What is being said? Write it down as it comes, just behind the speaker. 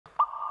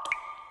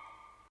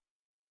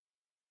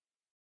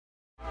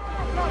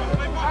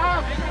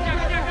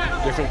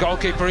Different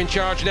goalkeeper in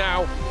charge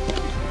now.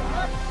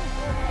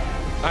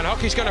 And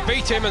Hockey's going to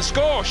beat him and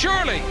score,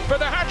 surely, for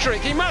the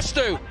hat-trick, he must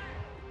do.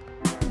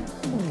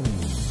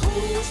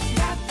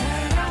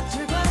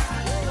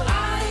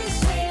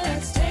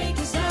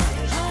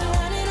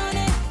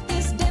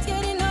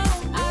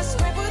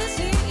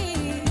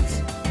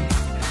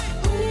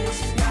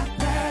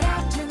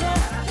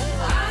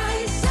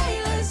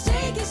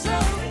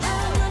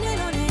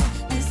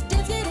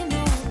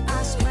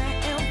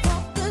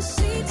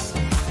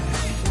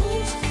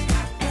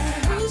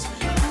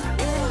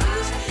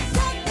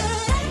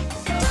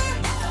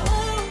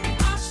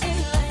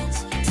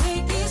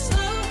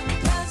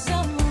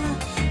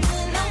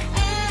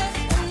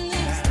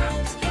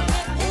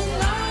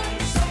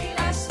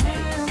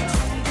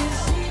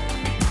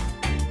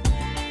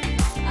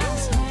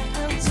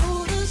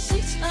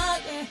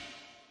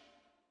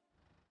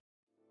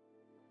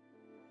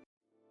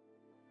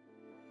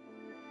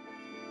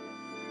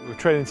 We're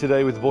training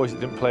today with the boys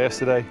that didn't play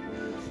yesterday.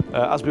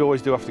 As we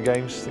always do after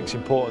games, I think it's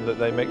important that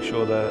they make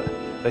sure that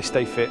they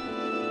stay fit.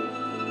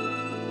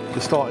 The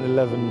starting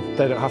 11,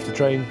 they don't have to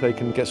train, they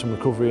can get some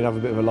recovery and have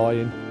a bit of a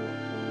lie-in.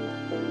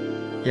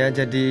 Ya,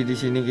 jadi di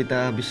sini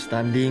kita habis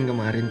tanding,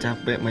 kemarin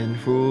capek main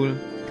full.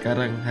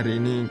 Sekarang hari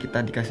ini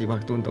kita dikasih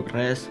waktu untuk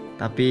rest.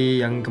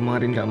 Tapi yang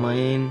kemarin nggak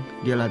main,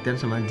 dia latihan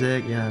sama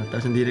Jack, ya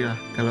tahu sendiri lah.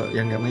 Kalau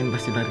yang nggak main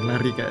pasti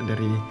lari-lari kayak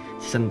dari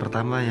season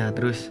pertama ya.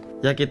 Terus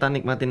ya kita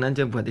nikmatin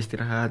aja buat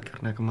istirahat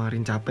karena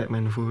kemarin capek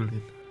main full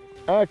gitu.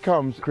 How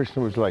comes Krishna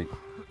was late?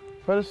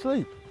 Fell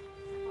asleep.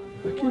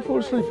 How can you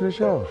fall asleep in the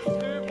shower?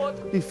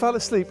 He fell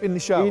asleep in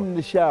the shower? In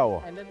the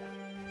shower.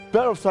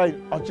 Better off saying,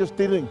 I just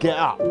didn't get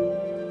up.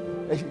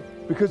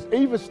 Because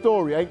either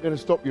story ain't going to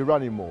stop you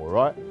running more,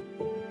 right?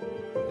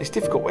 It's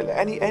difficult.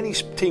 Any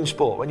team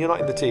sport, when you're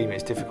not in the team,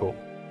 it's difficult.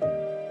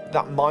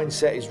 That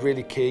mindset is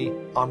really key.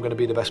 I'm going to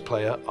be the best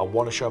player. I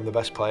want to show them the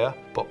best player.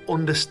 But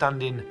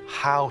understanding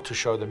how to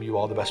show them you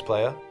are the best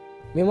player.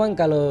 Memang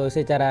kalau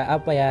secara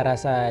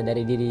rasa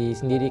dari diri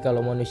sendiri,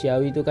 kalau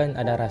manusiawi itu kan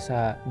ada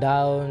rasa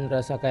down,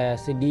 rasa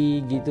kayak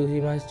sedih gitu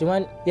sih Mas.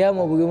 Cuman ya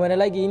mau bagaimana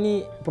lagi,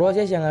 ini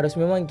proses yang harus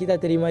memang kita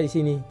terima di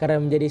sini. Karena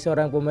menjadi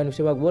seorang pemain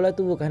sepak bola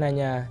tuh bukan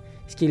hanya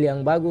skill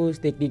yang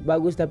bagus, teknik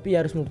bagus, tapi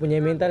harus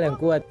mempunyai mental yang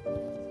kuat.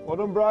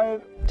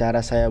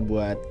 Cara saya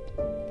buat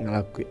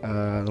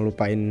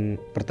ngelupain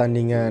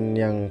pertandingan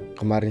yang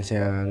kemarin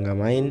saya nggak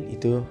main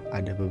itu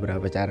ada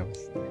beberapa cara,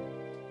 Mas.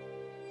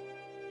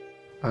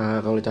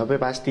 Kalau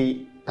capek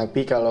pasti,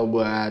 tapi kalau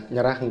buat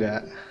nyerah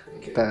enggak.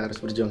 Kita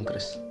harus berjuang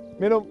terus.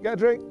 Minum, get a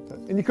drink.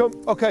 In you come.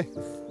 Okay.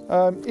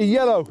 In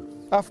yellow,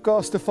 Afghar,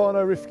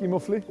 Stefano, Rifki,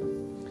 Muffley.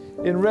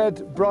 In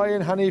red,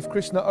 Brian, Hanif,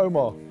 Krishna,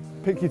 Omar.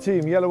 Pick your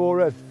team, yellow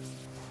or red?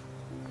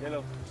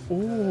 Yellow.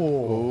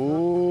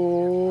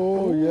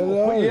 Oh,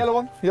 yellow. Put your yellow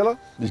on, yellow.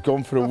 He's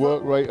gone for the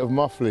work rate of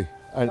Muffley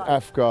and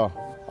Afghar.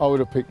 I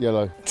would have picked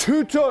yellow.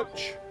 2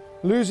 touch.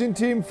 Losing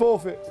team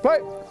forfeit. Play.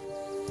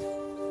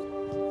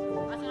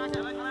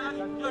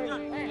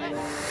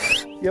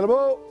 Yellow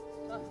ball.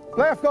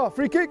 Play Afghar.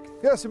 Free kick.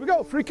 Yes, here we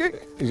go. Free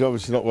kick. He's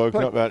obviously not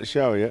woken up out of the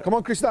shower yet. Come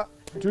on, Krishna.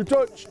 2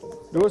 touch.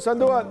 Do a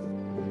sanduan.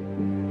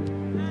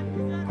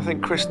 I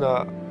think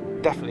Krishna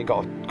definitely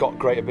got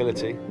great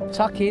ability.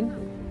 Tuck in.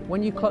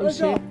 When you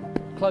closer,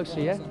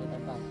 yeah?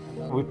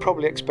 We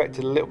probably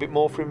expected a little bit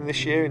more from him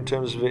this year in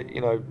terms of it,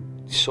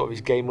 sort of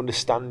his game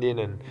understanding,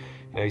 and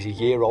he's a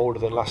year older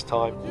than last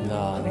time.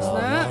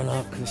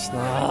 No,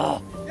 Krishna.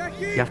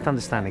 You have to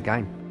understand the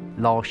game.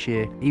 Last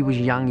year, he was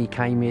young, he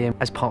came here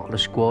as part of the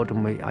squad,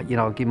 and we,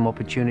 give him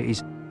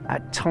opportunities.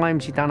 At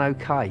times he done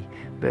okay,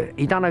 but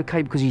he done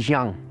okay because he's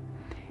young.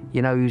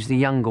 He was the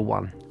younger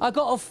one. I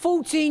got a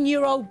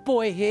 14-year-old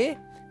boy here,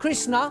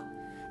 Krishna,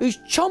 who's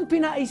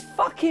chomping at his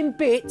fucking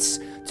bits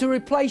to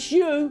replace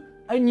you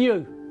and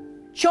you.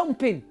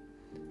 Chomping.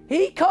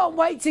 He can't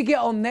wait to get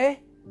on there.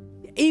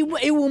 He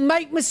will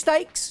make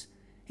mistakes.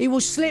 He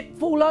will slip,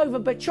 fall over,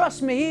 but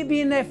trust me, he'll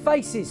be in their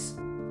faces.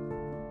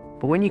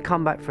 But when you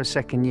come back for a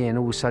second year and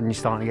all of a sudden you're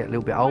starting to get a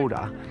little bit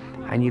older,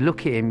 and you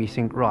look at him, you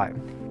think, right,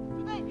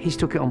 he's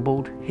took it on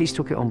board, he's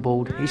took it on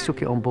board, he's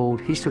took it on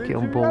board, he's took it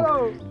on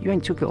board. You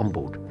ain't took it on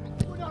board.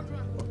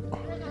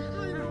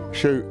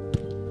 Shoot.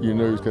 You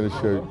knew he was going to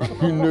shoot.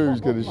 You knew he was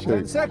going to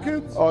shoot. 10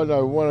 seconds. I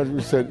know,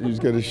 100% he was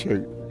going to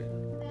shoot.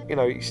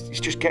 It's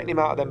just getting him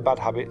out of them bad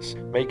habits,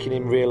 making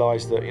him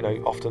realise that,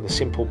 often the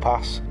simple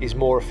pass is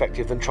more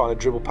effective than trying to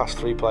dribble past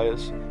 3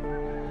 players.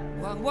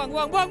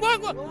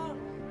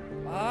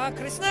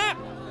 Krishna!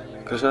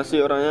 Krishna sih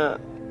orangnya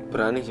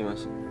berani sih,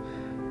 Mas.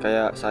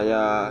 Kayak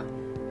saya,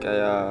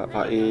 kayak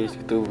Faiz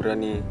gitu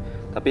berani.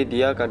 Tapi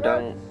dia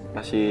kadang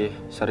masih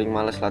sering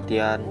malas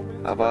latihan,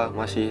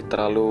 masih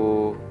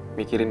terlalu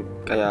mikirin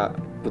kayak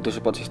butuh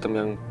support system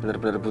yang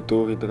benar-benar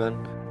butuh gitu kan.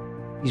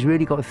 He's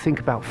really got to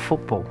think about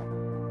football.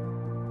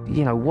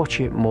 Watch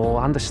it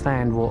more,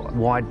 understand what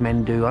wide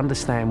men do,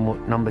 understand what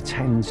number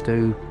 10s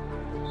do.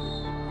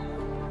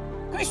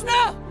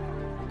 Krishna!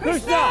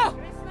 Krishna!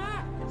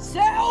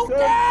 Settle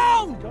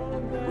down!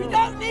 We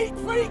don't need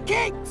free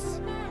kicks!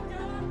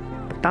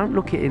 Don't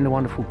look at it in the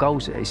wonderful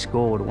goals that they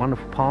score, the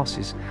wonderful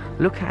passes.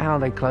 Look at how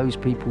they close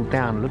people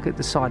down. Look at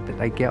the side that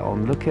they get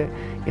on. Look at,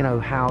 you know,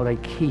 how they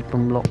keep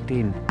them locked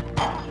in.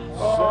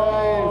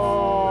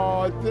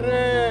 Oh,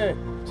 Dre!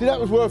 See,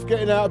 that was worth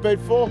getting out of bed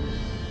for.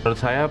 Menurut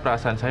saya,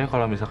 perasaan saya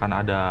kalau misalkan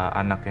ada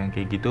anak yang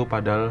kayak gitu,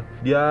 padahal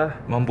dia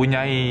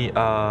mempunyai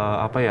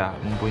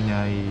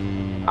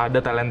ada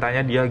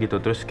talentanya dia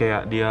gitu, terus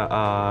kayak dia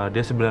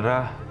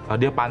sebenarnya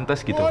dia pantas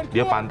gitu,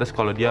 dia pantas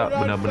kalau dia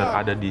benar-benar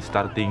ada di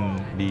starting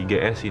di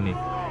GS ini.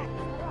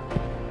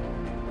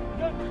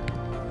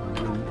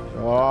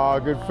 Oh,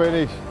 good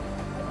finish.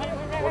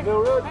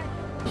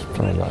 He's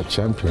playing like a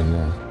champion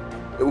now.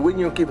 When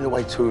you're giving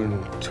away 2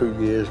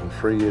 years and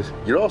 3 years,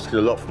 you're asking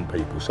a lot from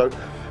people. So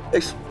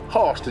it's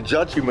harsh to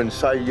judge him and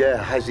say,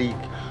 yeah, has he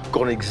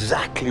gone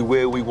exactly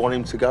where we want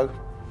him to go?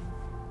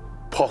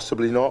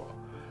 Possibly not.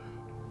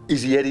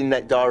 Is he heading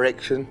that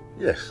direction?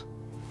 Yes.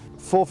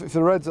 Forfeit for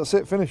the Reds, that's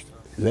it, finished.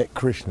 Let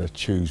Krishna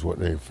choose what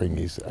their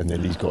thing is, and then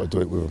he's got to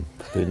do it with them,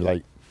 being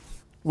late.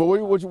 Well,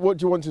 what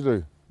do you want to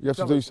do? You have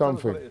to do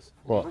something.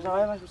 What?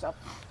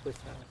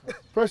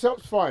 Press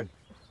up's fine.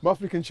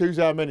 Muffley can choose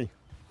how many.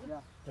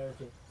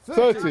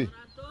 30.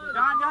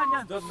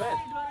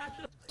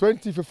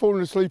 20 for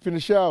falling asleep in the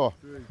shower.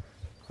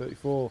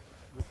 34,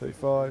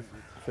 35,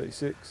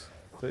 36,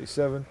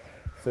 37,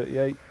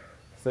 38,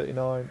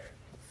 39,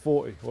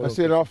 40. That's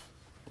enough.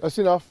 That's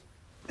enough.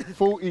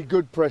 40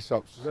 good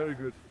press-ups. Very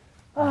good.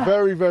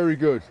 Very, very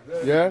good.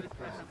 Yeah?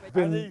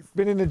 Been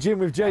in the gym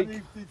with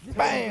Jake.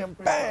 Bam,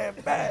 bam,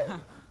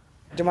 bam.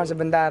 Cuma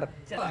sebentar.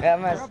 Ya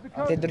mas,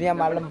 tidurnya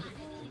malam.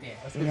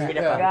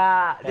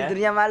 Enggak,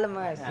 tidurnya malam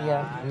mas.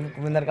 Iya,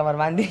 bentar kamar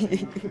mandi.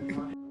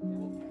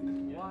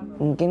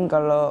 Mungkin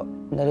kalau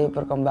dari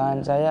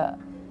perkembangan saya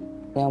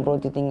yang perlu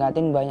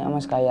ditingkatin banyak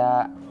mas,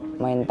 kayak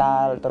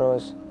mental,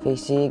 terus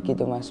fisik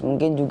gitu mas.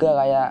 Mungkin juga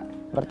kayak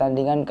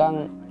pertandingan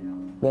Kang,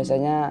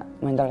 biasanya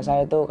mental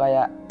saya tuh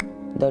kayak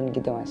down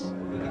gitu mas.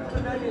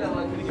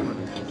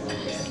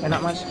 Enak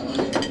mas,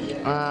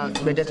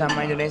 beda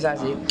sama Indonesia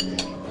sih.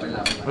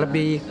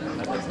 Lebih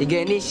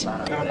higienis.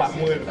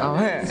 Oh,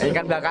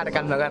 ikan bakar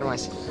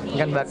mas.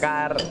 Ikan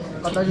bakar.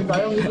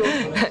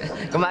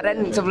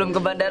 Kemarin sebelum ke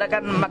bandara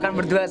kan makan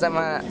berdua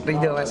sama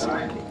Rido mas.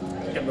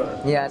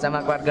 Ya,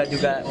 sama keluarga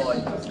juga.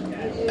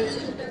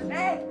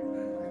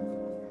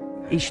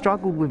 He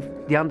struggled with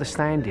the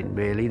understanding,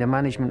 really, the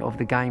management of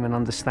the game and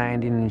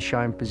understanding and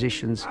showing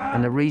positions.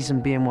 And the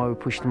reason being why we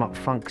pushed him up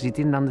front, because he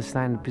didn't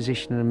understand the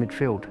position in the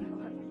midfield.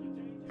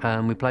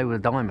 We played with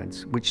the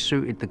diamonds, which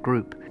suited the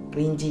group.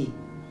 Kelinci.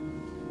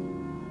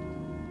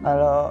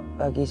 Kalau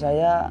bagi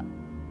saya,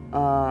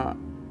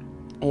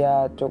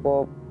 ya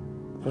cukup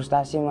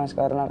frustasi mas,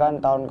 karena kan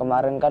tahun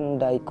kemarin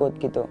kan udah ikut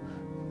gitu.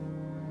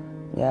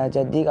 Ya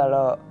jadi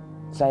kalau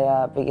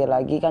saya pikir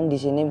lagi kan di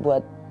sini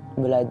buat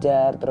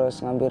belajar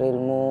terus ngambil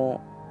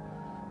ilmu.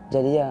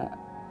 Jadi ya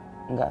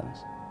enggak mas.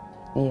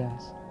 Iya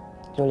mas.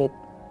 Sulit.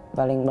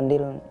 Paling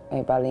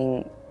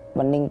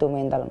penting tuh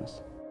mental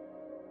mas.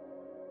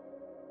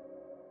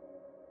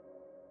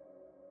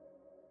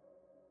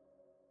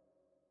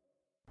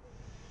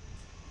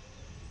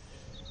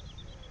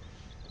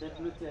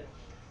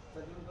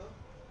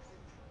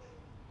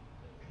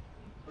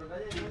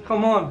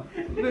 Come on,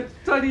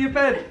 tidy your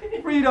bed,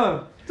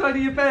 Frida,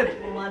 tidy your bed.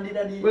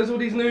 Where's all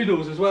these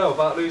noodles as well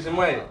about losing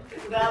weight?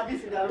 Sudah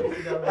habis.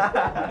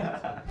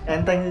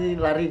 Enteng sih,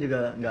 lari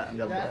juga enggak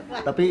berat.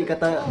 Tapi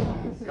kata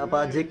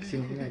Jack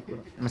sini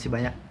masih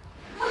banyak.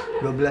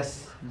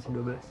 12, masih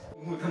 12.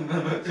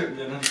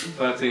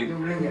 13.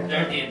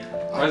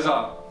 Where's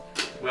that?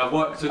 We have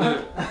work to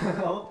do.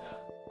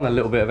 A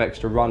little bit of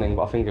extra running,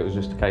 but I think it was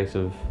just a case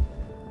of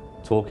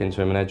talking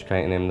to him and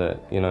educating him that,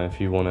 you know,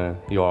 if you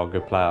are a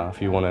good player,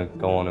 if you want to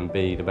go on and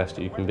be the best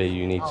that you can be,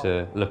 you need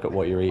to look at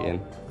what you're eating.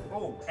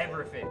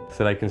 Everything.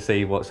 So they can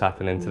see what's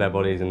happening to their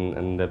bodies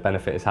and the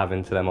benefit it's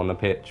having to them on the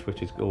pitch,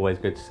 which is always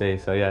good to see.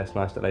 So yeah, it's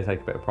nice that they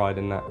take a bit of pride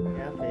in that.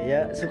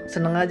 Ya,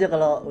 seneng aja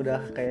kalau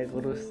udah kayak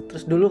kurus.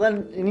 Terus dulu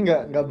kan ini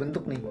nggak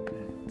bentuk nih,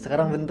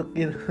 sekarang bentuk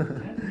gitu.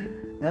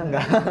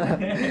 Nggak.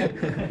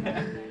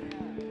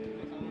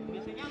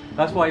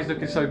 That's why he's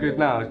looking so good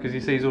now, because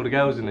he sees all the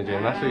girls in the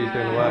gym. That's what he's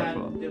doing the work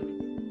for.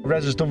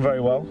 Rez has done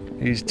very well.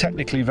 He's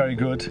technically very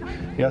good.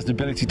 He has the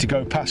ability to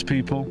go past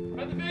people.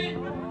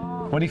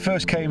 When he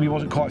first came, he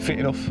wasn't quite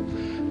fit enough.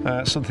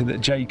 Something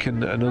that Jake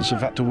and us have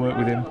had to work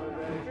with him.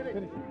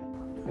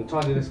 And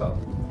tidy this up.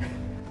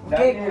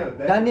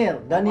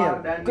 Daniel.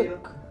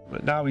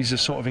 But now he's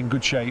sort of in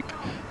good shape.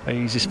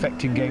 He's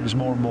affecting games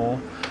more and more.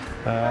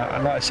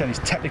 And like I said, his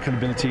technical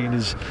ability and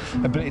his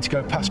ability to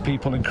go past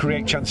people and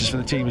create chances for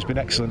the team has been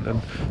excellent,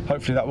 and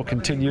hopefully that will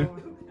continue.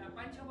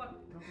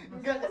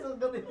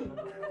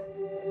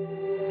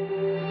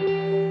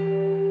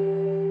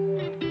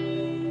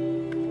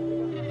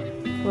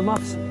 Well,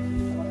 Muffs.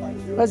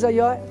 Reza,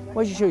 you alright?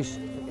 Where's your shoes?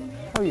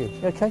 How are you?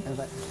 You okay?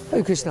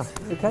 Hey, Krishna.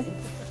 You okay?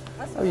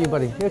 How are you,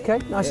 buddy? You okay?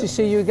 Nice to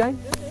see you again.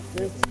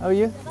 How are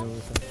you?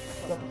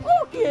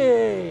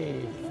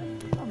 Okay.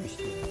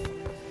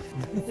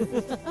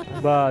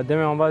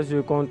 Demain, on va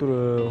jouer contre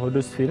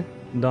Huddersfield.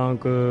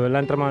 Donc,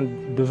 l'entraînement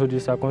d'aujourd'hui,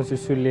 ça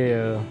consiste sur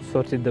les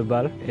sorties de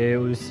balles et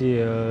aussi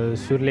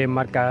sur les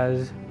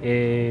marquages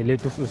et les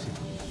touches aussi.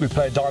 We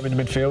play a dime in the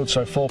midfield,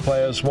 so 4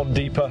 players, 1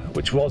 deeper,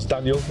 which was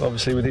Daniel.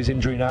 Obviously, with his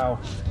injury now,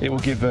 it will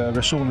give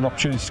Rasul an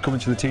opportunity to come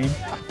into the team.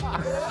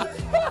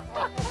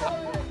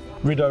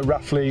 Rido,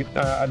 Rafley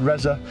and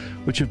Reza,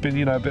 which have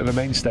been, a bit of a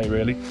mainstay,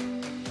 really.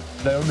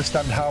 They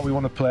understand how we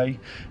want to play.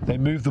 They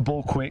move the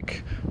ball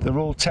quick. They're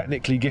all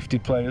technically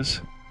gifted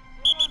players.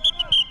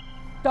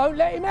 Don't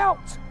let him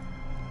out.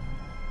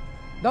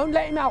 Don't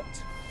let him out.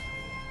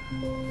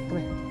 Come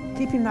here.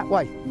 Keep him that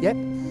way, yep?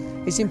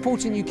 It's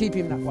important you keep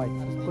him that way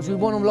because we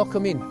want to lock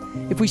him in.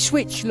 If we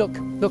switch, look.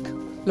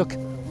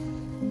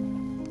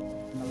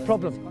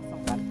 Problem.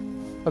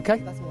 Okay?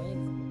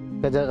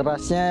 Kerja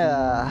kerasnya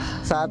ya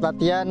saat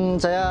latihan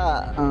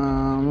saya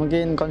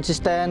mungkin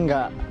konsisten,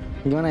 nggak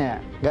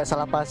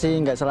salah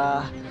passing, nggak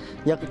salah,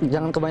 ya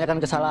jangan kebanyakan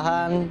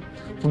kesalahan,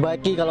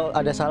 perbaiki kalau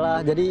ada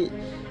salah. Jadi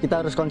kita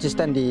harus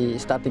konsisten di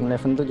starting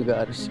 11 itu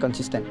juga harus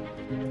konsisten.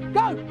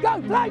 Go,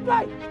 play,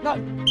 no.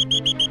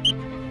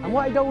 And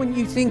what I don't want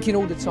you thinking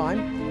all the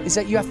time is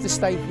that you have to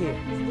stay here.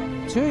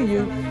 2 of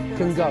you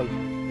can go.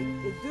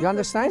 You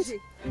understand?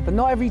 But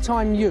not every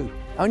time you.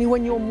 Only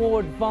when you're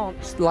more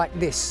advanced like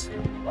this.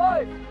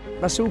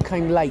 Russell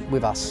came late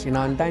with us, and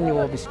Daniel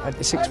obviously had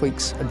 6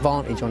 weeks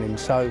advantage on him,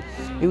 so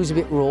he was a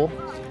bit raw,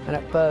 and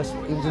at first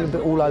he was a little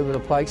bit all over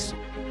the place.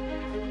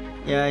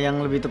 Ya,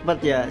 yang lebih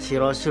tepat ya si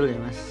Rasul ya,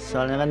 Mas.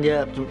 Soalnya kan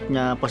dia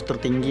punya postur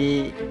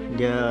tinggi,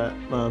 dia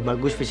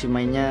bagus visi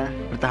mainnya,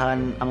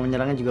 bertahan sama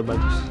menyerangnya juga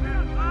bagus.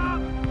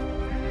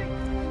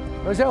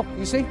 Rasul,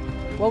 you see?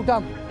 Well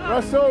done.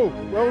 Russell,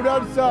 well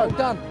done, son. Well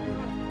done.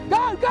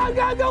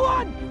 Go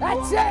on!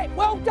 That's it!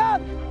 Well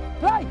done!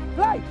 Play!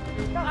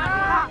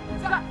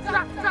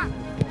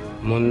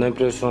 Mon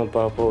impression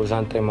par rapport aux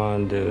entraînements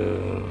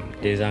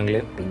des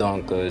Anglais,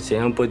 donc c'est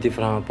un peu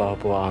différent par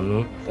rapport à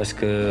nous, parce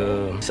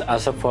que à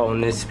chaque fois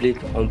on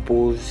explique, on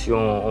pose, si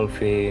on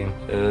fait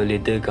les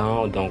 2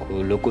 gants, donc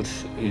le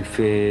coach il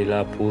fait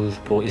la pause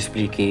pour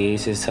expliquer,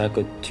 c'est ça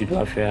que tu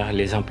dois faire,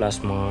 les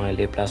emplacements et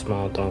les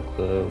placements, donc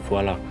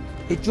voilà.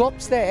 It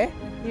drops there,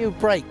 you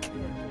break.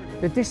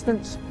 The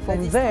distance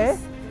from there,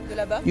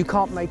 you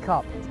can't make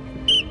up.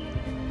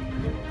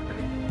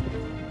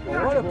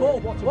 What a ball!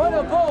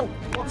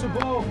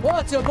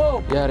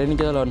 Ya, hari ini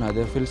kita lawan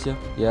Huddersfield ya.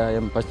 Ya,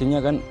 yang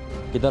pastinya kan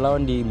kita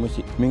lawan di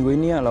minggu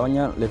ini ya,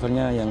 lawannya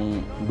levelnya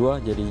yang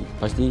 2, jadi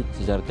pasti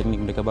secara teknik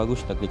mereka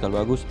bagus, taktikal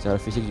bagus, secara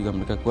fisik juga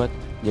mereka kuat.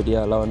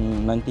 Jadi ya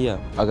lawan nanti ya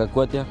agak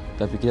kuat ya,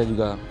 tapi kita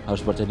juga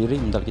harus percaya diri,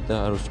 mental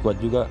kita harus kuat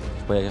juga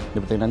supaya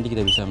di pertandingan nanti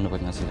kita bisa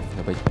mendapatkan hasil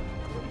yang baik.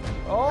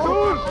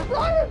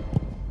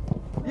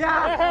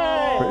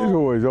 Yeah! But he's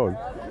always on,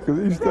 because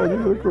he's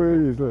standing, look where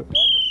he is, look.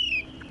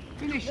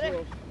 Finish.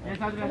 Well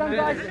done,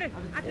 guys.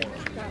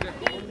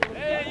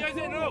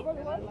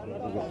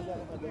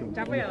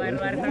 Capek ya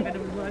lari-lari sampai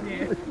dua-duanya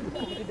ya.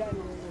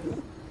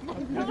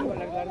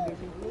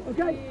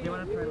 Oke.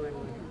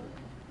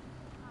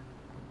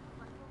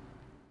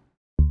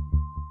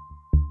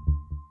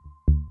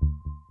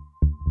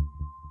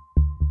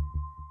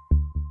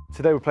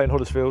 Today we're playing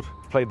Huddersfield.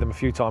 We've played them a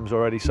few times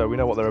already, so we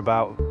know what they're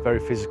about.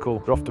 Very physical.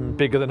 They're often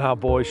bigger than our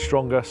boys,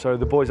 stronger, so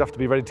the boys have to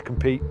be ready to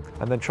compete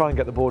and then try and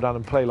get the ball down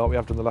and play like we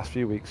have done the last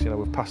few weeks.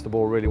 We've passed the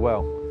ball really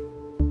well.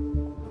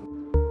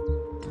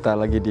 Kita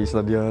lagi di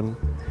stadion.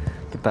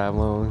 Kita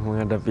mau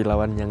menghadapi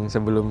lawan yang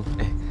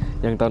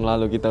yang tahun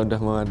lalu kita udah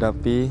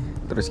menghadapi,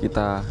 terus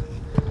kita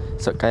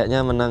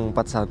kayaknya menang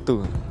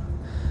 4-1.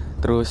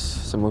 Terus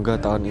semoga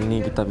tahun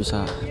ini kita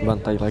bisa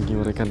bantai lagi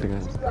mereka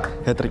dengan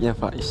hat-tricknya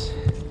Faiz.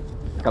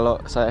 Kalau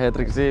saya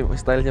hat-trick sih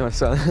stylenya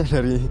soalnya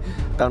dari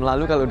tahun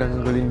lalu kalau udah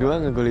ngegolin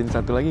 2, ngegolin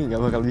 1 lagi nggak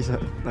bakal bisa.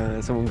 Nah,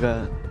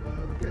 semoga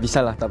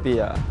bisa lah,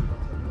 tapi ya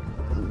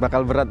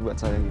bakal berat buat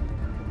saya gitu.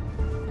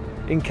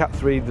 In Cat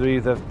 3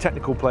 they're either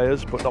technical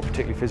players but not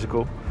particularly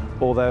physical,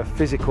 or they're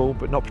physical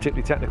but not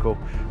particularly technical.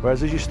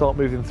 Whereas as you start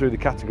moving through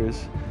the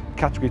categories,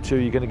 Category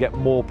 2 you're going to get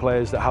more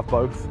players that have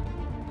both.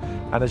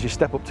 And as you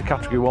step up to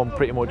Category 1,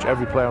 pretty much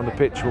every player on the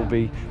pitch will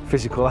be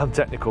physical and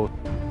technical.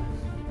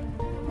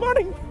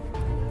 Morning!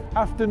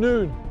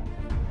 Afternoon.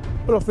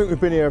 Well, I think we've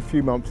been here a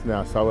few months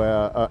now, so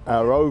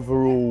our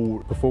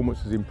overall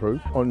performance has improved.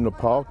 On the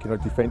park,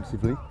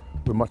 defensively,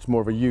 we're much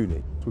more of a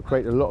unit. We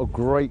create a lot of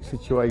great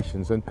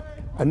situations and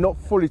not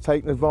fully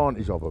taking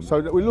advantage of them.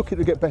 So we're looking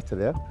to get better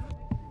there.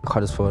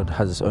 Huddersfield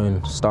has its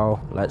own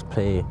style, likes to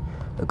play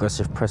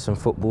aggressive pressing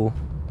football,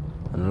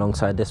 and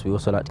alongside this we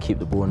also like to keep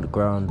the ball on the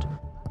ground.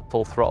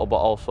 Full throttle, but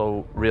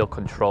also real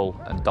control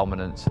and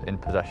dominance in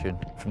possession.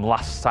 From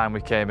last time we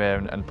came here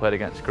and played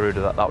against Garuda,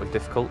 that was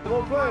difficult.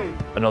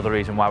 Another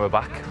reason why we're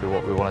back. We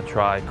want to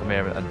try, come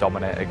here and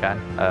dominate again,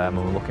 and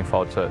we're looking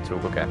forward to a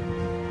good game.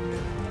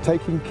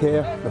 Taking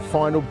care, the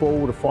final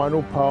ball, the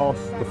final pass,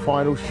 the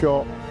final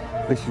shot,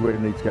 this is where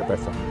we need to get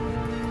better.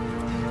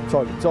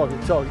 Target.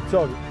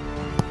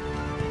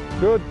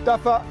 Good,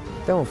 Duffer.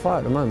 They're on fire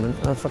at the moment.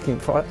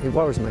 It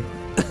worries me.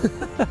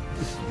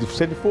 You've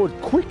sent it forward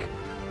quick.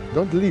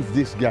 Don't leave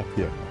this gap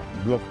here.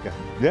 Block gap.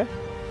 Yeah?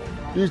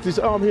 Use this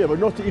arm here, but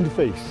not in the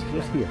face.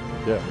 Just here.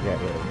 Yeah.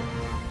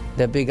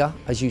 They're bigger,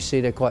 as you see,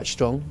 they're quite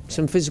strong.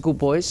 Some physical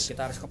boys.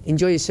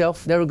 Enjoy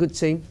yourself. They're a good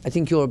team. I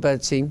think you're a better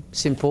team.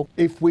 Simple.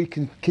 If we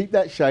can keep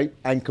that shape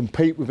and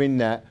compete within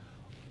that,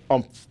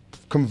 I'm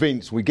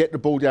convinced we get the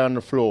ball down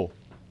the floor,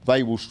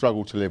 they will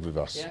struggle to live with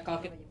us.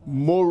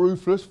 More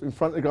ruthless in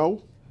front of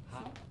goal.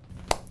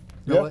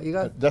 Yeah, you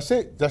go. That's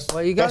it. That's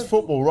That's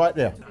football right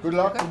there. Good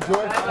luck. Okay.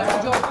 Enjoy.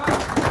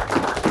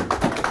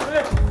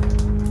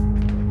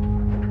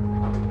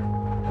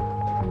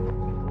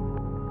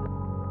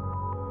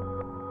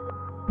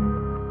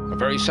 A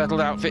very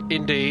settled outfit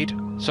indeed.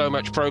 So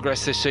much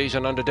progress this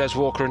season under Des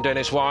Walker and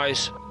Dennis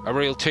Wise. A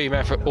real team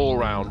effort all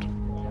round.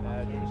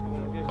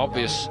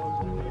 Obvious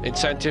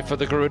incentive for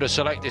the Garuda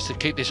Select is to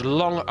keep this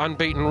long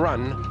unbeaten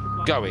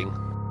run going.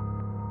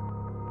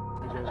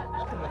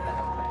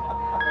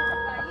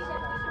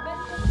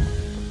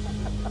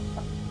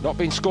 Not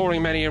been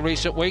scoring many in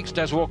recent weeks.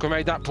 Des Walker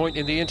made that point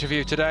in the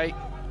interview today.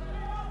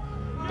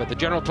 But the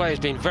general play has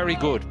been very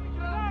good.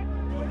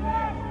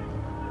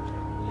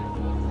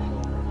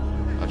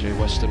 Ajay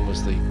Weston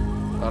was the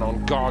man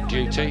on guard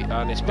duty,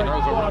 and it's been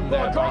overrun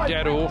there by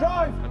Deru.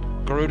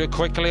 Garuda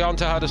quickly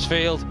onto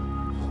Huddersfield.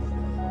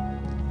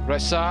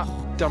 Ressa,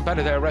 done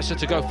better there, Ressa,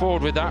 to go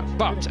forward with that.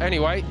 But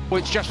anyway,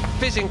 it's just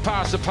fizzing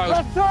past the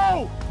post.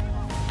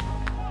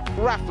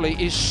 Raffley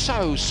is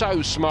so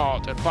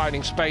smart at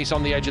finding space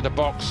on the edge of the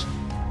box.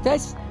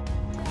 Des,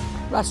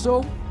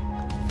 Russell.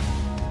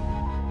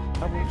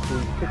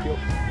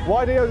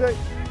 Wide Jose.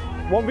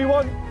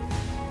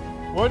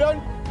 1v1. Well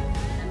done.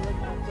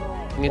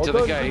 Into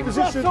the game.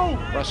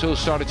 Russell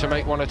started to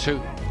make one or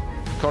two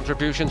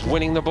contributions,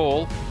 winning the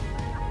ball.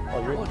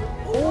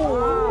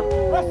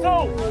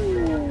 Russell!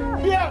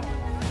 Yeah!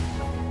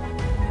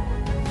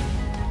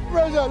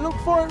 Reza, look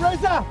for it,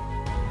 Reza!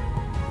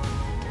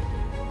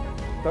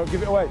 Don't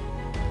give it away.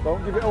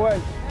 Don't give it away.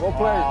 Well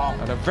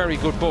played. And a very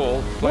good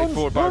ball played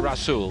forward by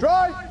Rasool.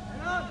 Drive!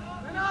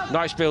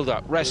 Nice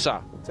build-up.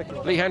 Ressa.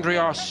 Lee Hendry,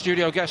 our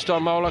studio guest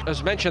on Mola,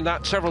 has mentioned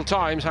that several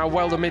times, how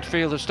well the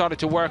midfield has started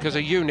to work as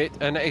a unit,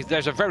 and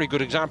there's a very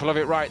good example of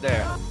it right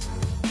there.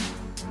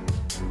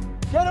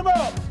 Get him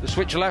up! The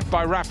switch left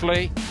by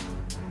Raffley.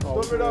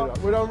 We're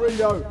on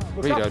Rido.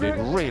 Rido did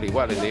really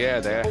well in the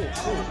air there.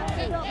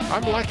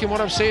 I'm liking what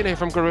I'm seeing here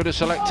from Garuda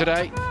Select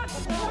today.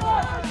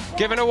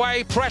 Given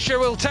away, pressure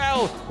will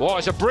tell. Oh,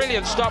 it's a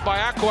brilliant stop by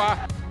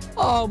Aqua.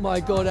 Oh my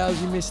God, how's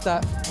he missed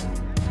that?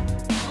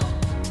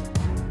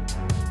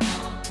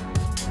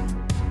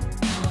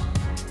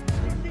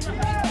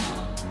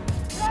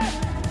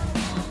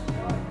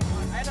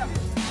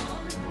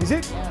 Is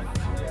it?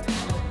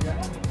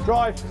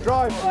 Drive.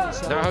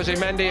 Now Jose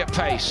Mendy at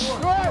pace,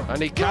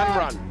 and he can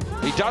run.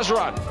 He does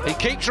run. He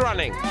keeps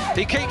running.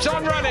 He keeps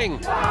on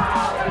running.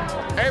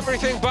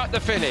 Everything but the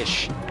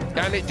finish,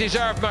 and it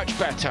deserved much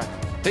better.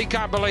 He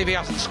can't believe he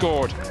hasn't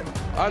scored.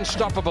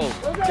 Unstoppable,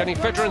 getting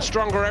fitter and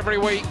stronger every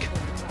week.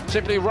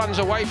 Simply runs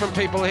away from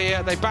people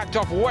here. They backed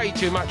off way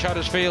too much,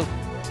 Huddersfield.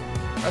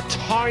 A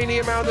tiny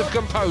amount of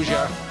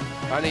composure,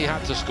 and he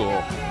had to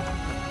score.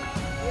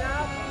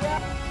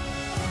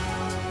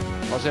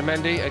 Jose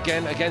Mendy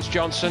again against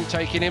Johnson,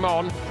 taking him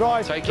on.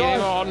 Taking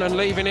him on and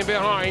leaving him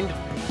behind.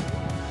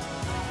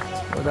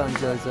 Well done,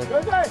 Jose.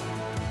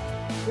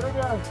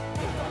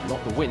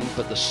 Not the wind,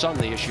 but the sun,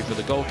 the issue for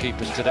the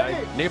goalkeepers today.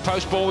 Near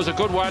post ball was a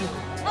good one.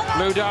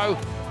 Ludo.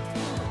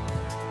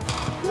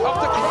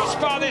 Off the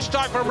crossbar this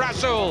time from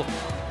Rasool.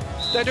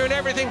 They're doing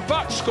everything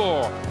but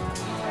score.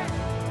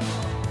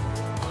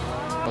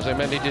 Jose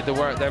Mendy did the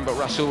work then, but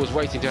Rasool was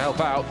waiting to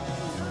help out.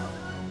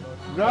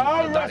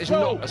 That is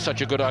not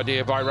such a good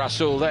idea by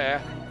Rasool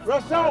there.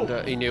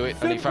 And, he knew it,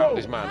 and he found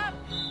his man.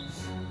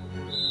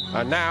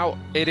 And now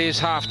it is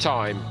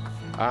half-time,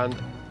 and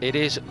it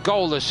is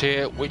goalless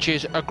here, which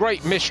is a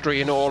great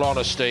mystery in all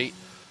honesty.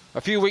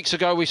 A few weeks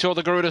ago we saw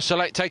the Garuda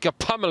Select take a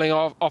pummelling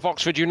off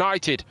Oxford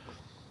United.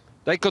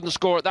 They couldn't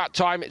score at that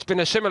time. It's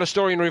been a similar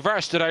story in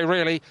reverse today,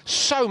 really.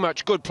 So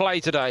much good play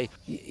today.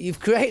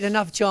 You've created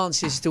enough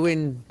chances to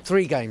win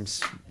 3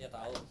 games.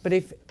 But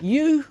if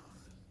you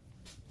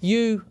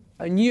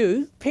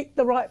pick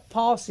the right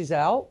passes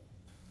out,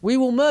 we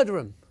will murder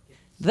them.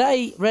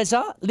 They,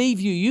 Reza, leave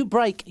you, you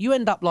break, you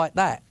end up like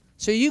that.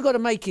 So you got to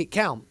make it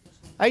count.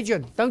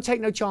 Adrian, don't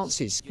take no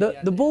chances.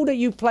 The ball that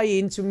you play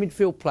into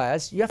midfield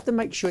players, you have to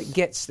make sure it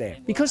gets there.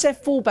 Because their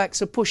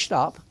fullbacks are pushed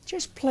up,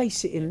 just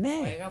place it in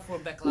there.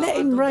 Let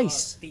him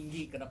race.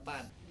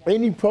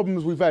 Any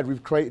problems we've had,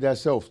 we've created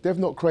ourselves. They've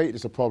not created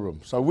us a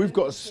problem. So we've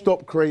got to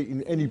stop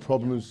creating any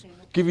problems,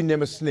 giving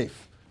them a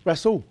sniff.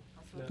 That's all.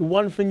 The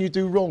one thing you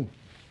do wrong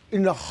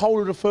in the whole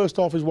of the first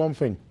half is one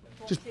thing.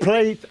 Just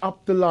play it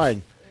up the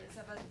line.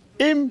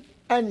 Him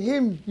and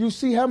him, you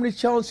see how many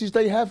chances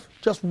they have?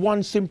 Just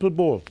one simple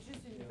ball.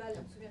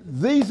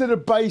 These are the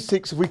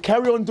basics. If we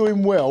carry on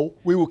doing well,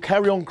 we will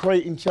carry on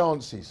creating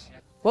chances.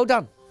 Well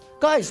done.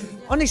 Guys,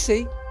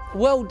 honestly,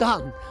 well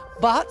done.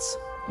 But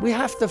we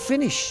have to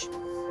finish.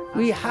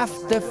 We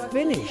have to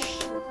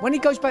finish. When he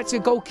goes back to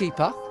the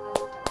goalkeeper,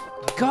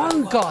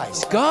 Go,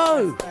 guys,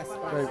 go!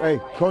 Hey,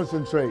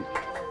 concentrate.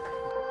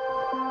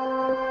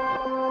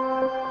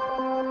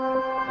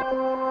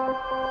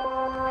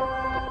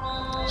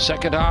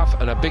 Second half,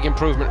 and a big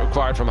improvement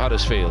required from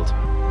Huddersfield.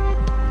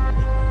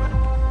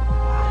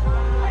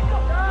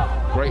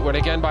 Great win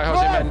again by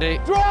Jose Mendy.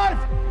 Drive!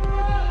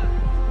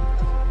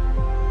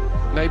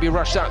 Maybe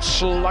rushed that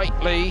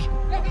slightly.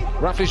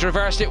 Referee's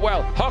reversed it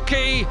well.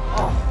 Hockey!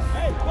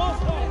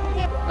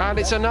 And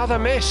it's another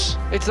miss.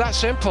 It's that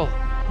simple.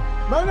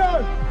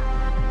 No!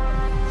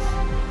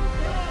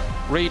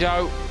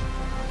 Rido,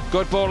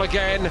 good ball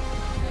again.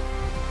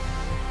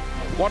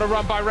 What a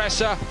run by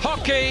Ressa.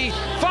 Hockey,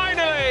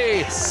 finally!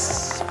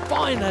 Yes,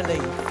 finally.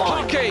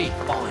 Hockey!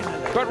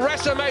 Finally. But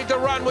Ressa made the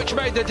run which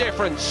made the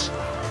difference.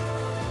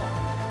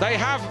 They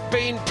have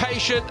been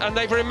patient and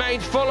they've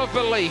remained full of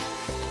belief.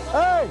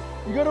 Hey,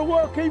 you got to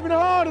work even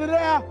harder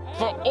there.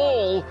 For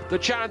all the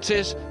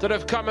chances that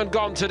have come and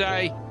gone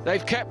today,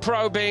 they've kept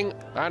probing,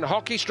 and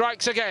Hockey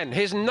strikes again,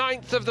 his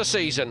 9th of the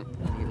season.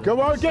 Come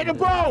on, get the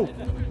ball.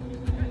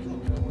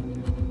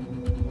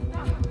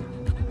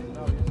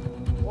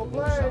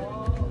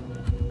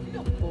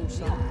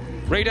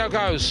 Rido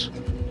goes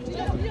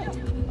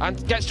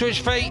and gets to his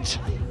feet.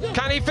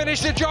 Can he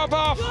finish the job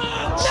off?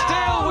 No!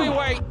 Still we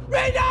wait.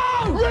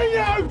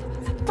 Rido!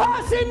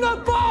 Pass him the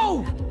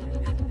ball!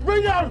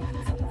 Rido!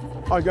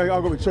 I've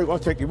got to shoot, I'll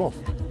take him off.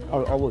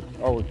 I would.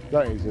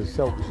 That is as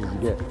selfish as you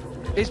get.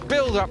 His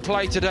build-up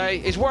play today,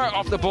 his work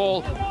off the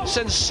ball,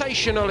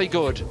 sensationally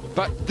good.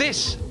 But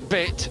this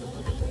bit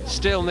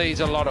still needs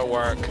a lot of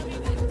work.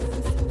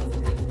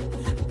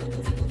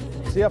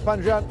 See up,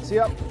 Andrian, see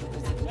up.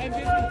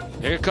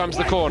 Here comes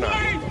the corner.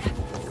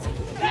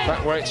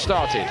 Back where it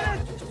started.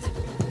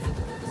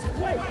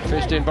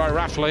 Fished in by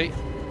Raffley.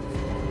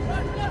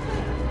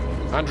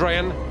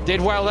 Andrian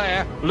did well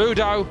there.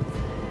 Ludo.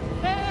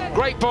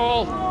 Great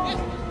ball.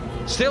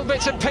 Still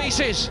bits and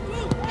pieces.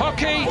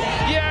 Hockey,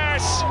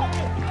 yes!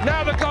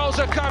 Now the goals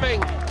are coming.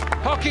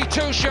 Hockey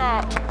too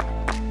sharp.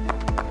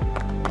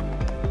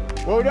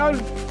 Well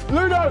done,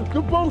 Ludo.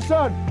 Good ball,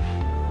 son.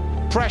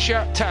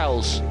 Pressure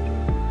tells.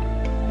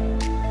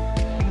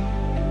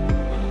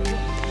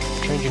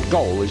 Changing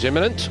goal is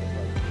imminent.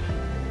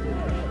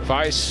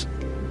 Weiss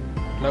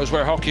knows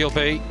where Hockey will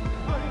be.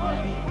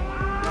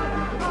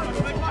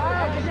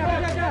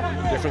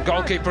 Different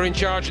goalkeeper in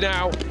charge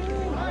now.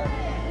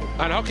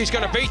 And Hockey's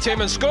going to beat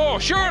him and score,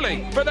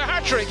 surely, for the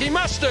hat-trick. He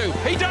must do.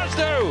 He does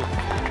do.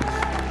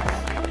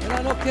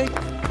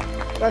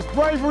 That's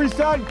bravery,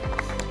 son.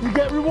 You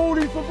get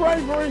rewarded for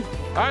bravery.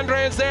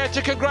 Andrian's there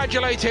to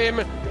congratulate him.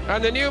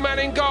 And the new man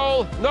in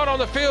goal, not on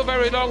the field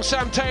very long,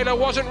 Sam Taylor,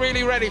 wasn't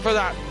really ready for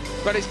that.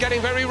 But it's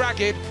getting very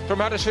ragged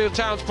from Huddersfield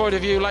Town's point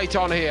of view late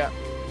on here.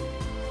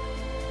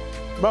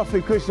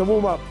 Muffy, Christian,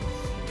 warm up.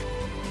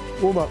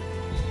 Warm up.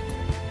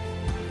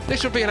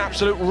 This would be an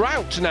absolute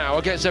rout now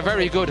against a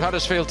very good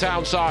Huddersfield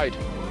Town side.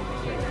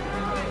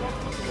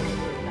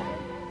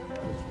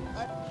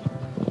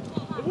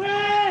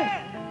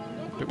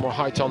 A bit more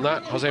height on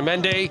that. Jose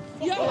Mendy.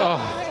 Oh.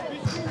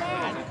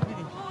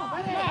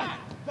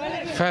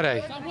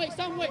 Fede.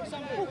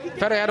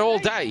 Fede had all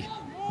day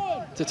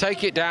to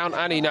take it down,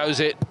 and he knows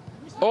it.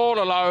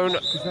 All alone.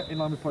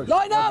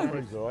 Line out!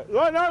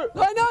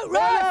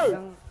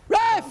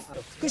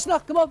 Ref! Krishna,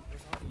 come on.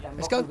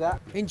 Let's go.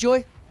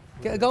 Enjoy.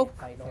 Get a goal.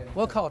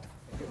 Work hard.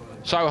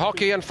 So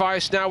Hockey and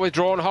Feist now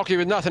withdrawn. Hockey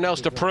with nothing else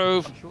to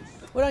prove.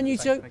 Well done, you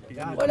two.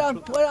 Well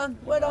done, well done,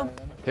 well done.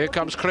 Here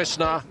comes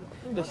Krishna.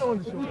 And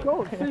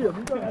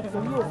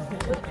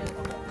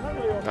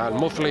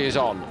Muffley is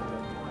on.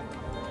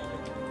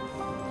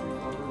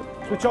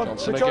 Switch on, Johnson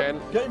switch again.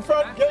 on. Get in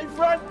front, get in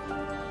front.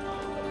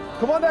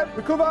 Come on then,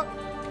 recover.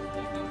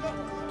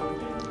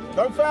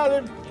 Don't foul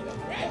him.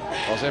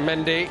 Jose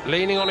Mendy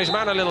leaning on his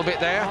man a little bit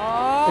there.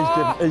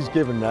 He's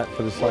given that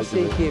for the sake of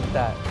it. What's he give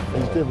that?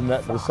 He's given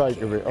that for the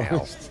sake of it,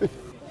 honestly.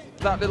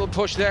 That little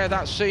push there,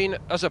 that's seen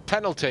as a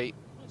penalty.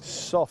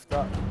 Soft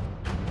that.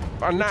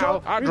 And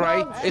now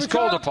Adre is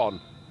called upon.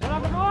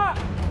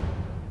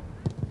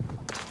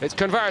 It's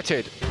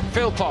converted.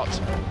 Philpott.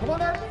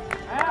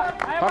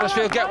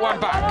 Huddersfield get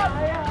one back.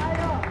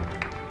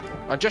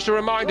 And just a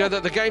reminder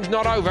that the game's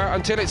not over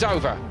until it's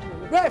over.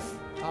 Ref!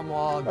 Come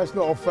on. That's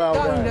not a foul.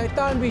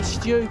 Don't be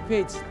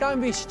stupid. Don't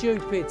be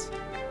stupid.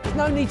 There's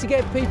no need to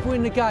get people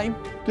in the game.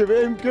 Give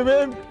it him, give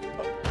it him.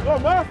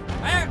 Come on, man.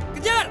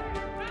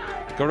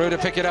 Garuda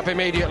pick it up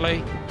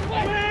immediately.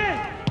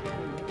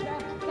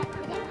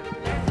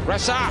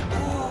 Ressa!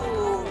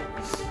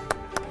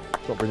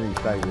 Stop bringing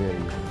his game here.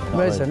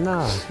 Ressa,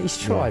 no. He's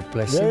tried,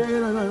 bless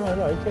him.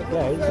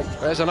 No.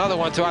 There's another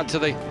one to add to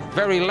the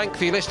very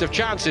lengthy list of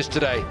chances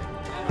today.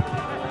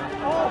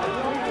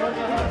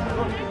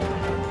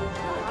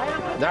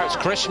 Now it's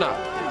Krishna.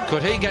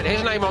 Could he get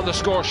his name on the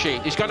score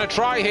sheet? He's going to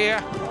try here.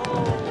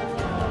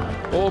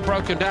 All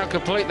broken down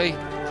completely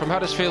from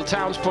Huddersfield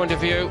Town's point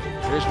of view.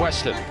 Here's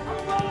Weston.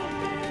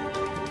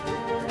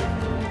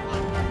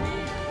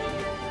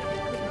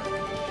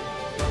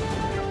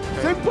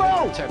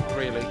 Simple! Attempt,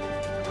 really.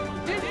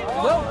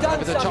 Well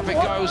done, Over the top it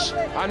goes,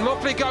 and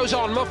Muffley goes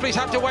on. Muffley's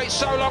had to wait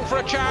so long for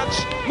a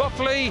chance.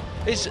 Muffley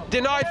is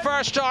denied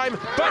first time,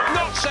 but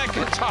not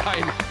second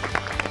time.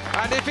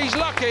 And if he's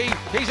lucky,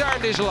 he's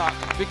earned his luck,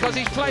 because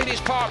he's played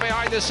his part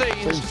behind the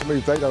scenes. Seems to me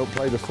if they don't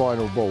play the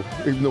final ball,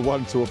 even the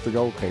 1-2 off the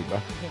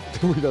goalkeeper,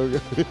 we don't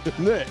get it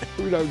in there.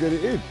 We don't get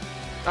it in.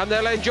 And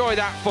they'll enjoy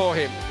that for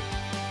him.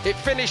 It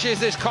finishes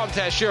this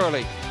contest,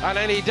 surely, and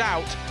any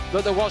doubt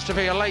that there was to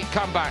be a late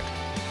comeback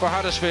for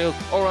Huddersfield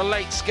or a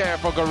late scare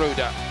for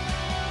Garuda.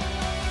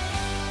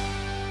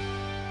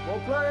 Well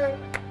played.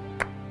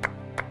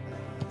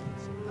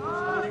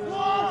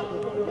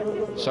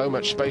 So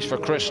much space for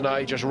Krishna,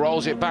 he just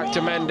rolls it back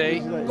to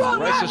Mendy.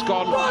 Race has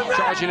gone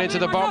charging into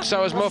the box,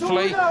 so has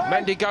Muffley.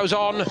 Mendy goes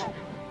on.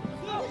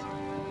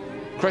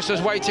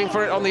 Krishna's waiting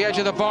for it on the edge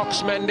of the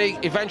box. Mendy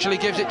eventually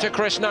gives it to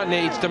Krishna,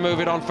 needs to move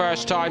it on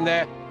first time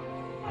there.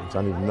 I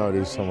don't even know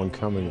there's someone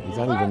coming. You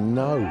don't even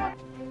know.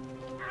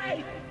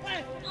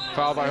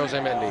 Foul by Jose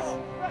Mendy.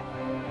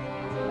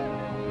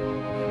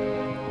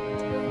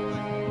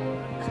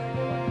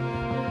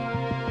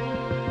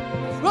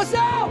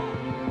 Russell!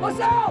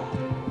 Russell!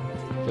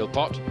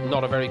 Philpott,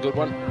 not a very good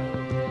one.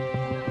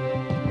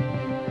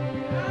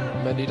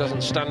 Mendy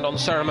doesn't stand on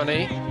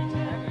ceremony.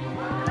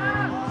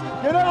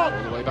 Get out!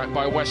 All the way back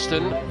by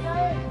Weston.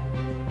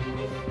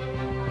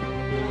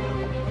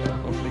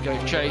 Muffley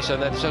gave chase,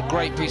 and that's a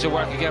great piece of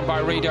work again by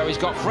Rideau. He's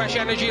got fresh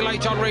energy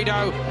late on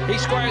Rideau. He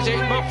squares it.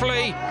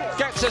 Muffley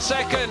gets a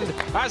second,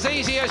 as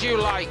easy as you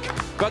like.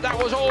 But that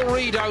was all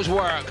Rideau's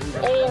work.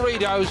 All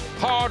Rideau's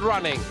hard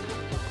running.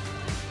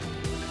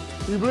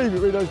 Can you believe it?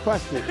 Rideau's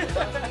passed it.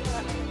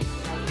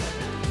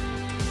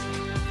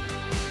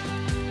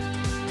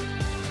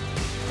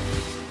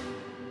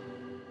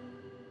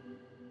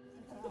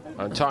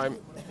 And time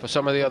for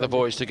some of the other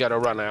boys to get a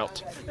run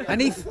out.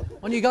 Anif,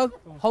 on you go.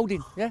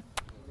 Holding, yeah?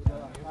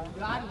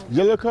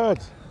 Yellow card.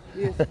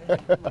 Yes.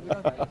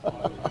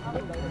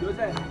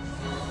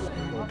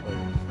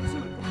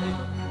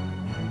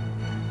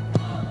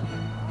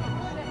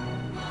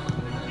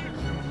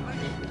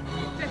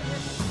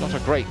 Not a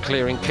great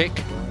clearing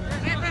kick.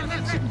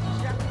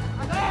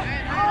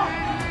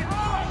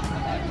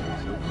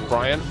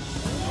 Brian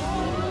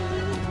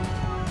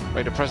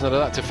made a present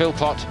of that to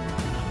Philpott.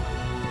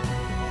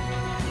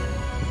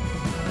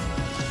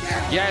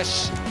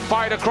 Yes,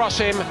 fired across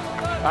him,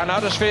 and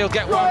Huddersfield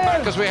get one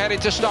back as we head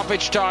into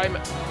stoppage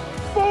time.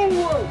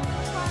 Forward!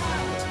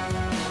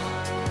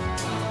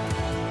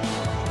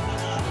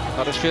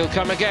 Huddersfield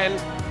come again.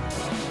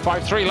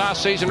 5-3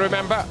 last season,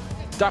 remember.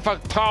 Duffer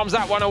palms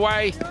that one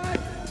away,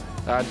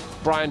 and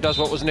Brian does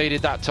what was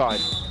needed that time.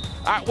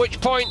 At which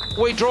point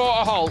we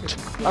draw a halt.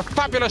 A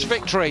fabulous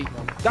victory.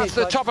 That's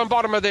the top and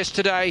bottom of this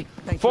today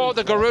for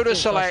the Garuda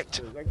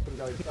Select.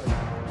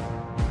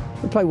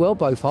 We played well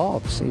both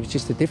halves. It was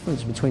just the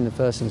difference between the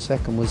first and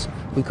second was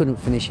we couldn't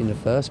finish in the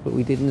first, but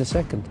we did in the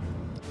second.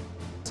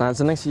 Sangat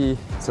senang sih,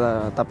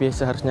 tapi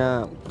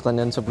seharusnya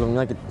pertandingan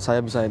sebelumnya saya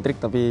bisa hat-trick,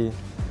 tapi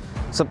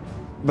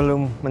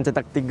sebelum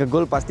mencetak 3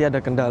 gol pasti ada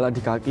kendala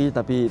di kaki,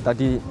 tapi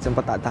tadi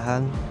sempat tak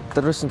tahan.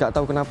 Terus nggak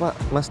tahu kenapa,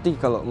 mesti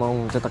kalau mau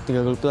cetak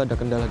 3 gol itu ada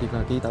kendala di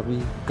kaki, tapi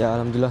ya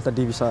alhamdulillah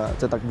tadi bisa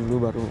cetak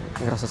dulu baru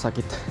ngerasa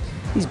sakit.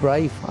 He's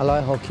brave. I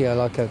like hockey. I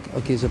like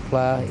hockey as a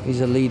player.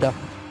 He's a leader.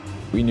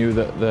 We knew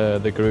that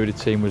the Garuda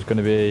team was going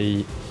to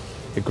be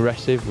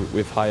aggressive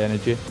with high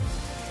energy.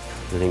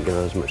 They didn't give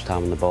us much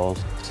time on the balls,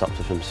 stopped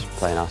us from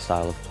playing our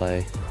style of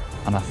play.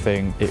 And I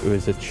think it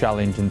was a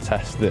challenge and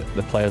test that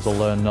the players will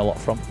learn a lot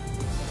from.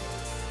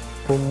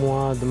 Pour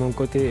moi, de mon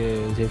côté,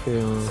 j'ai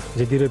fait,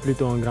 je dirais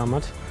plutôt un grand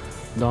match.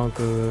 Donc,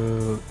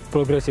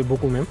 progressé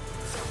beaucoup même.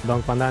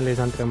 Donc, pendant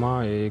les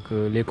entraînements et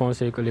que les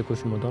conseils que les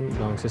coachs me donnent.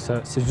 Donc,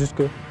 c'est juste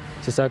que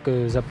c'est ça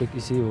que j'applique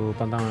ici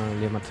pendant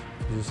les matchs.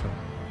 Juste ça.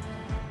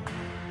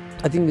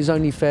 I think it's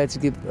only fair to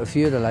give a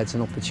few of the lads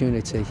an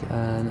opportunity,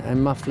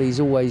 and Muffley's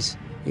always,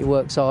 he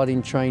works hard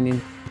in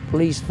training.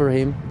 Pleased for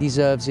him,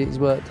 deserves it, he's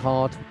worked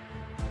hard.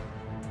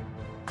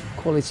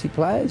 Quality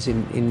players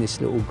in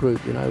this little group,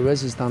 you know.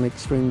 Rez has done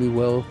extremely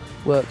well,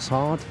 works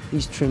hard.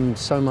 He's trimmed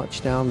so much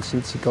down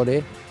since he got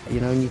here, you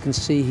know, and you can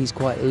see he's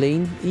quite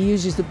lean. He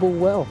uses the ball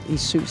well, he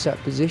suits that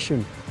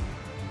position.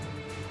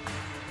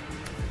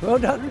 Well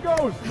done. Here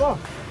goes, Muff.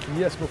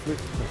 Yes, Muffley.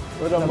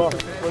 Well done, Muff.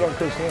 Well done,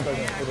 Krishna.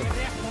 Well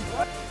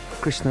done.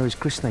 Krishna is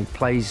Krishna. He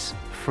plays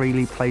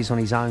freely, plays on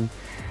his own.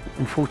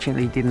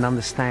 Unfortunately, he didn't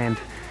understand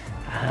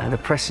the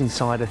pressing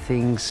side of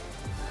things.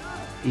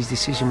 His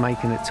decision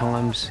making at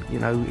times, you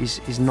know,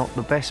 is not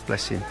the best,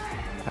 bless him.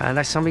 And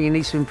that's something he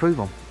needs to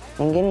improve on.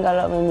 Mungkin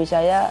kalau mimpi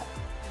saya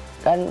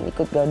kan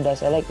ikut Garuda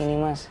Select ini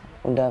Mas,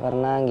 udah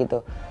pernah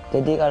gitu.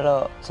 Jadi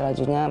kalau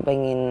selanjutnya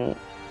pengen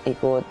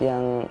ikut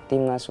yang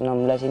timnas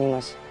 16 ini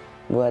Mas,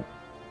 buat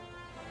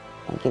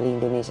wakili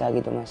Indonesia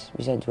gitu Mas,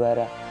 bisa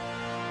juara.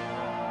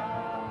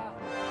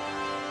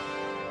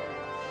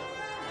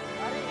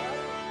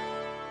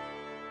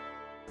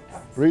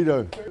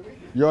 Rideau,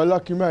 you're a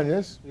lucky man,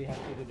 yes?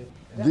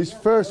 This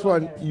first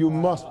one, you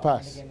must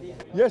pass.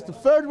 Yes, the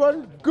third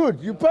one, good.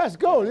 You pass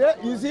goal, yeah?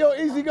 You see how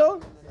easy goal?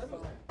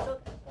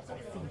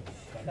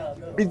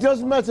 It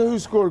doesn't matter who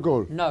scored a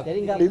goal. No.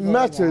 It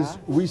matters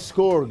we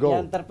score a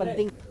goal.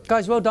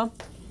 Guys, well done.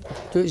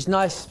 It's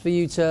nice for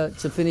you to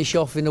finish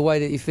off in the way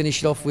that you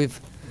finished off with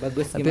a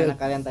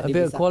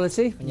bit of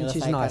quality, which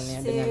is nice.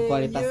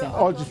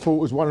 I just thought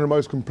it was one of the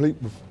most complete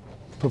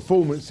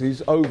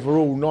performances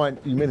overall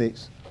 90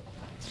 minutes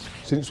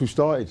since we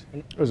started.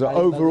 It was an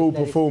overall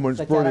performance,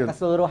 brilliant. Secara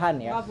keseluruhan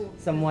ya,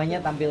 semuanya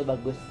tampil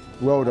bagus.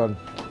 Well done.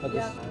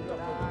 Bagus.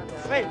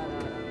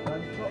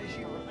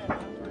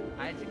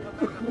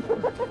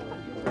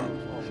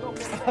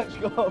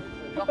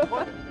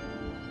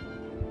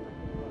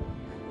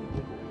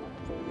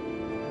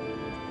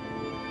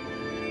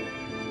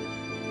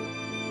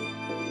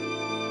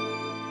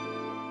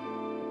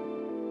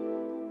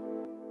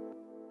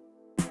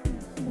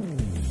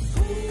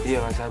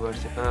 Iya, nggak sabar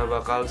sih.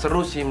 Bakal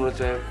seru sih menurut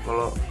saya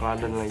kalau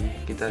London lagi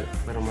kita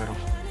bareng-bareng.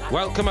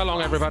 Welcome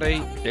along, everybody.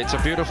 It's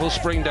a beautiful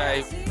spring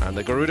day, and the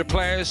Garuda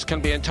players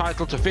can be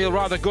entitled to feel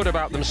rather good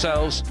about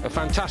themselves. A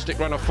fantastic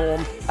run of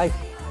form. Hey,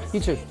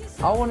 you two,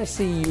 I want to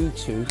see you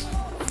two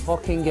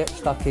fucking get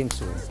stuck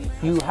into it.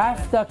 You have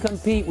to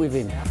compete with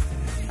him.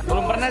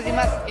 Belum pernah sih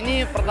mas,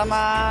 ini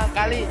pertama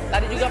kali.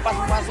 Tadi juga pas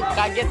masuk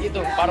kaget gitu,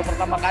 baru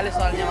pertama kali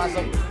soalnya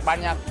masuk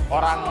banyak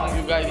orang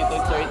juga gitu,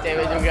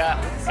 cewek-cewek juga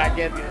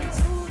kaget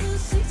gitu.